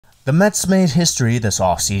The Mets made history this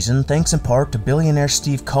offseason thanks in part to billionaire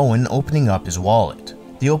Steve Cohen opening up his wallet.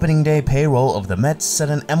 The opening day payroll of the Mets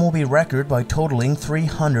set an MLB record by totaling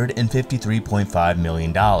 $353.5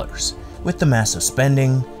 million. With the massive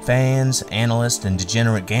spending, fans, analysts, and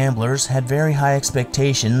degenerate gamblers had very high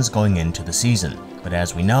expectations going into the season. But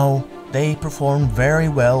as we know, they performed very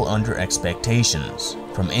well under expectations.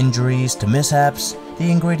 From injuries to mishaps,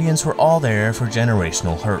 the ingredients were all there for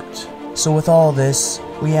generational hurt. So with all this,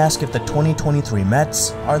 we ask if the 2023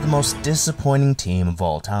 Mets are the most disappointing team of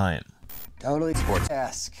all time. Totally sports.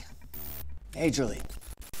 Ask. Major League.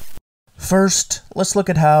 First, let's look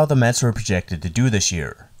at how the Mets were projected to do this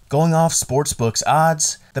year. Going off sportsbooks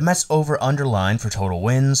odds, the Mets over-under line for total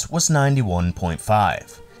wins was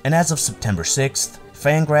 91.5. And as of September 6th,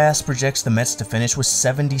 Fangraphs projects the Mets to finish with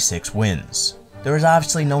 76 wins. There is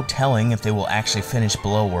obviously no telling if they will actually finish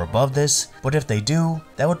below or above this, but if they do,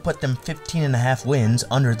 that would put them 15.5 wins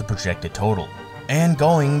under the projected total. And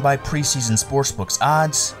going by preseason sportsbooks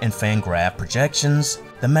odds and Fangraph projections,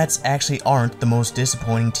 the Mets actually aren't the most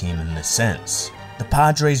disappointing team in this sense. The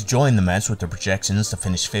Padres joined the Mets with their projections to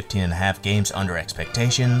finish 15.5 games under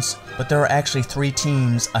expectations, but there are actually 3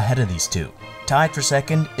 teams ahead of these two. Tied for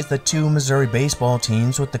second is the 2 Missouri baseball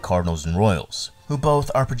teams with the Cardinals and Royals, who both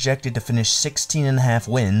are projected to finish 16.5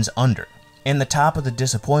 wins under. And the top of the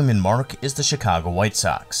disappointment mark is the Chicago White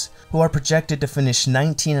Sox, who are projected to finish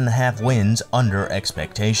 19.5 wins under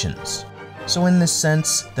expectations. So in this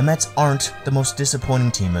sense, the Mets aren't the most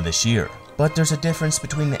disappointing team of this year. But there's a difference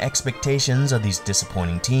between the expectations of these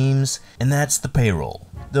disappointing teams, and that's the payroll.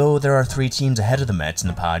 Though there are 3 teams ahead of the Mets and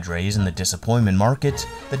the Padres in the disappointment market,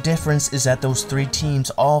 the difference is that those 3 teams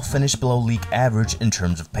all finished below league average in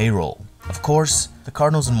terms of payroll. Of course, the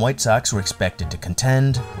Cardinals and White Sox were expected to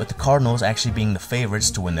contend, with the Cardinals actually being the favorites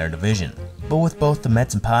to win their division. But with both the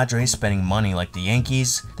Mets and Padres spending money like the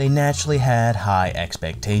Yankees, they naturally had high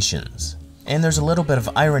expectations. And there's a little bit of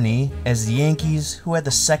irony, as the Yankees, who had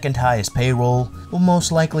the second highest payroll, will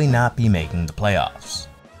most likely not be making the playoffs.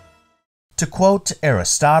 To quote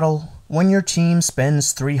Aristotle, when your team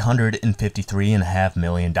spends $353.5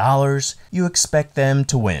 million, you expect them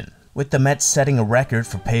to win. With the Mets setting a record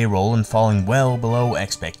for payroll and falling well below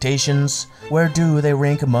expectations, where do they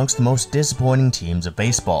rank amongst the most disappointing teams of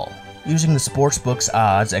baseball? Using the sportsbooks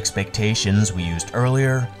odds expectations we used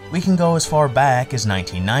earlier, we can go as far back as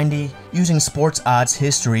 1990 using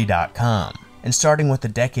sportsoddshistory.com. And starting with the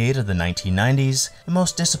decade of the 1990s, the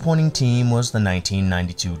most disappointing team was the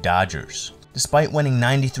 1992 Dodgers. Despite winning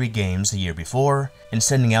 93 games the year before, and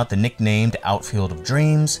sending out the nicknamed Outfield of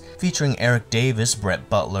Dreams, featuring Eric Davis, Brett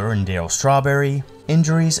Butler, and Darryl Strawberry,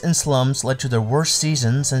 injuries and slumps led to their worst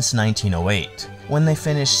season since 1908, when they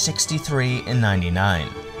finished 63-99,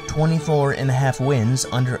 24.5 wins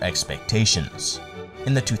under expectations.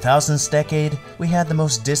 In the 2000s decade, we had the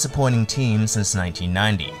most disappointing team since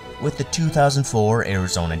 1990, with the 2004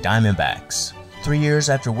 Arizona Diamondbacks. 3 years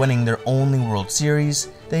after winning their only World Series,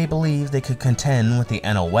 they believed they could contend with the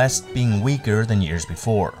NL West being weaker than years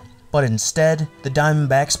before. But instead, the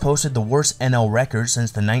Diamondbacks posted the worst NL record since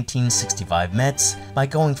the 1965 Mets by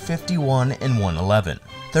going 51-111,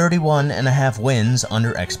 31.5 wins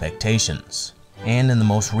under expectations. And in the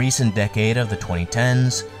most recent decade of the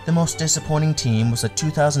 2010s, the most disappointing team was the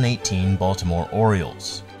 2018 Baltimore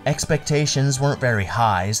Orioles. Expectations weren't very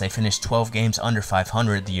high as they finished 12 games under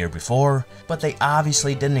 500 the year before, but they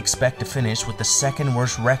obviously didn't expect to finish with the second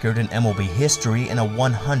worst record in MLB history in a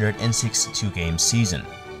 162-game season,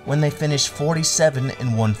 when they finished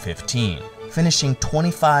 47-115, finishing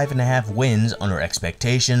 25.5 wins under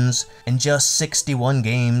expectations and just 61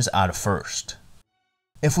 games out of first.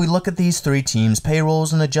 If we look at these 3 teams'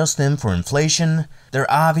 payrolls and adjust them for inflation, they're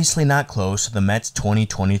obviously not close to the Mets'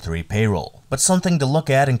 2023 payroll. But something to look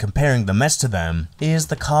at in comparing the Mets to them is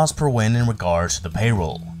the cost per win in regards to the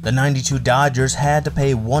payroll. The 92 Dodgers had to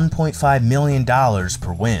pay $1.5 million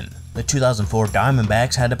per win. The 2004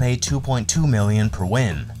 Diamondbacks had to pay $2.2 million per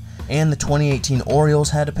win. And the 2018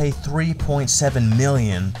 Orioles had to pay $3.7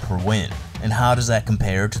 million per win. And how does that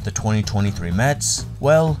compare to the 2023 Mets?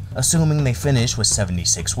 Well, assuming they finish with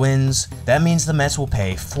 76 wins, that means the Mets will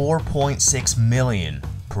pay $4.6 million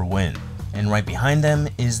per win. And right behind them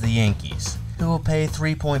is the Yankees, who will pay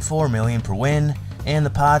 $3.4 million per win, and the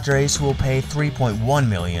Padres, who will pay $3.1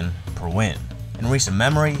 million per win. In recent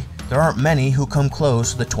memory, there aren't many who come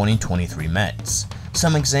close to the 2023 Mets.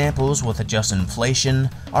 Some examples with adjusted inflation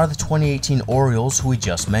are the 2018 Orioles, who we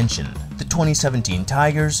just mentioned, the 2017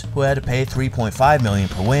 Tigers, who had to pay $3.5 million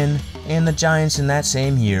per win, and the Giants in that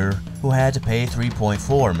same year, who had to pay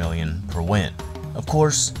 $3.4 million per win. Of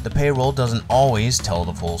course, the payroll doesn't always tell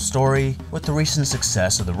the full story. With the recent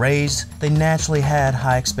success of the Rays, they naturally had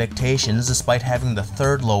high expectations despite having the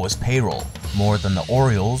third lowest payroll, more than the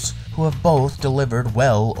Orioles, who have both delivered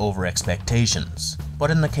well over expectations.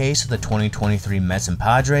 But in the case of the 2023 Mets and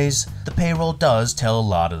Padres, the payroll does tell a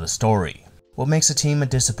lot of the story. What makes a team a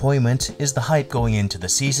disappointment is the hype going into the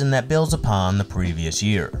season that builds upon the previous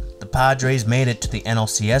year. The Padres made it to the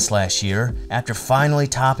NLCS last year after finally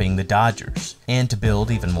topping the Dodgers. And to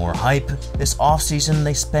build even more hype, this offseason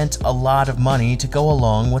they spent a lot of money to go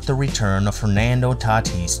along with the return of Fernando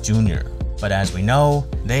Tatis Jr. But as we know,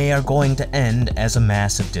 they are going to end as a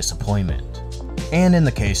massive disappointment. And in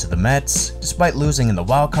the case of the Mets, despite losing in the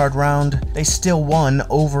wildcard round, they still won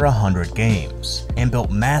over 100 games, and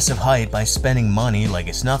built massive hype by spending money like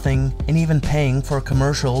it's nothing, and even paying for a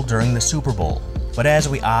commercial during the Super Bowl. But as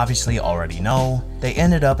we obviously already know, they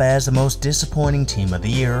ended up as the most disappointing team of the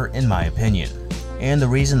year in my opinion. And the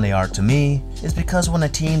reason they are to me is because when a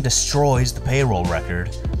team destroys the payroll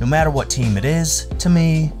record, no matter what team it is, to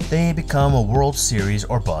me, they become a World Series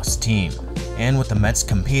or bust team. And with the Mets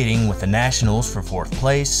competing with the Nationals for 4th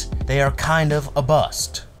place, they are kind of a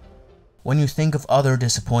bust. When you think of other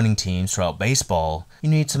disappointing teams throughout baseball, you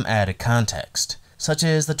need some added context, such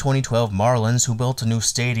as the 2012 Marlins, who built a new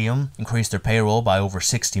stadium, increased their payroll by over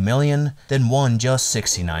 $60 million, then won just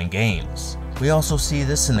 69 games. We also see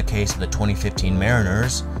this in the case of the 2015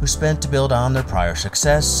 Mariners, who spent to build on their prior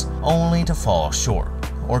success, only to fall short.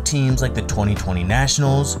 Or teams like the 2020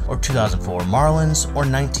 Nationals, or 2004 Marlins, or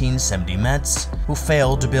 1970 Mets, who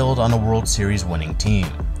failed to build on a World Series winning team.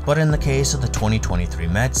 But in the case of the 2023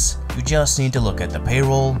 Mets, you just need to look at the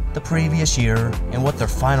payroll, the previous year, and what their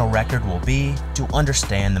final record will be to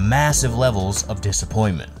understand the massive levels of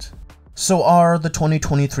disappointment. So are the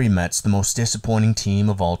 2023 Mets the most disappointing team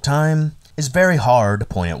of all time? It's very hard to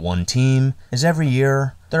point at one team, as every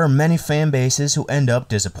year, there are many fan bases who end up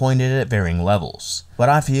disappointed at varying levels. But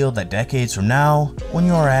I feel that decades from now, when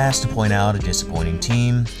you are asked to point out a disappointing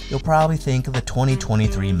team, you'll probably think of the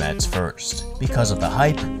 2023 Mets first, because of the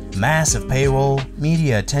hype, massive payroll,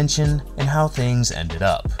 media attention, and how things ended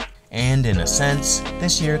up. And in a sense,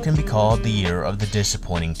 this year can be called the year of the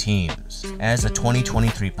disappointing teams, as the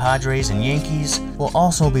 2023 Padres and Yankees will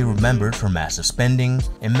also be remembered for massive spending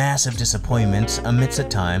and massive disappointments amidst a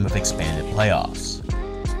time of expanded playoffs.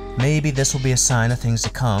 Maybe this will be a sign of things to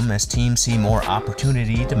come as teams see more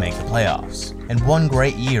opportunity to make the playoffs, and one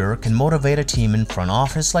great year can motivate a team in front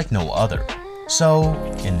office like no other. So,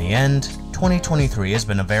 in the end, 2023 has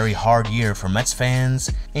been a very hard year for Mets fans,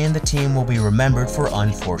 and the team will be remembered for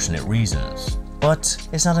unfortunate reasons. But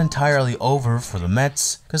it's not entirely over for the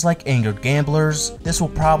Mets, because like angered gamblers, this will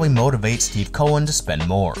probably motivate Steve Cohen to spend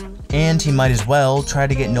more. And he might as well try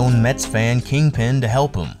to get known Mets fan Kingpin to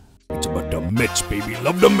help him. It's about the Mets, baby.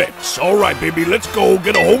 Love the Mets. All right, baby. Let's go.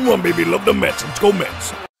 Get a home run, baby. Love the Mets. Let's go,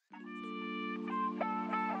 Mets.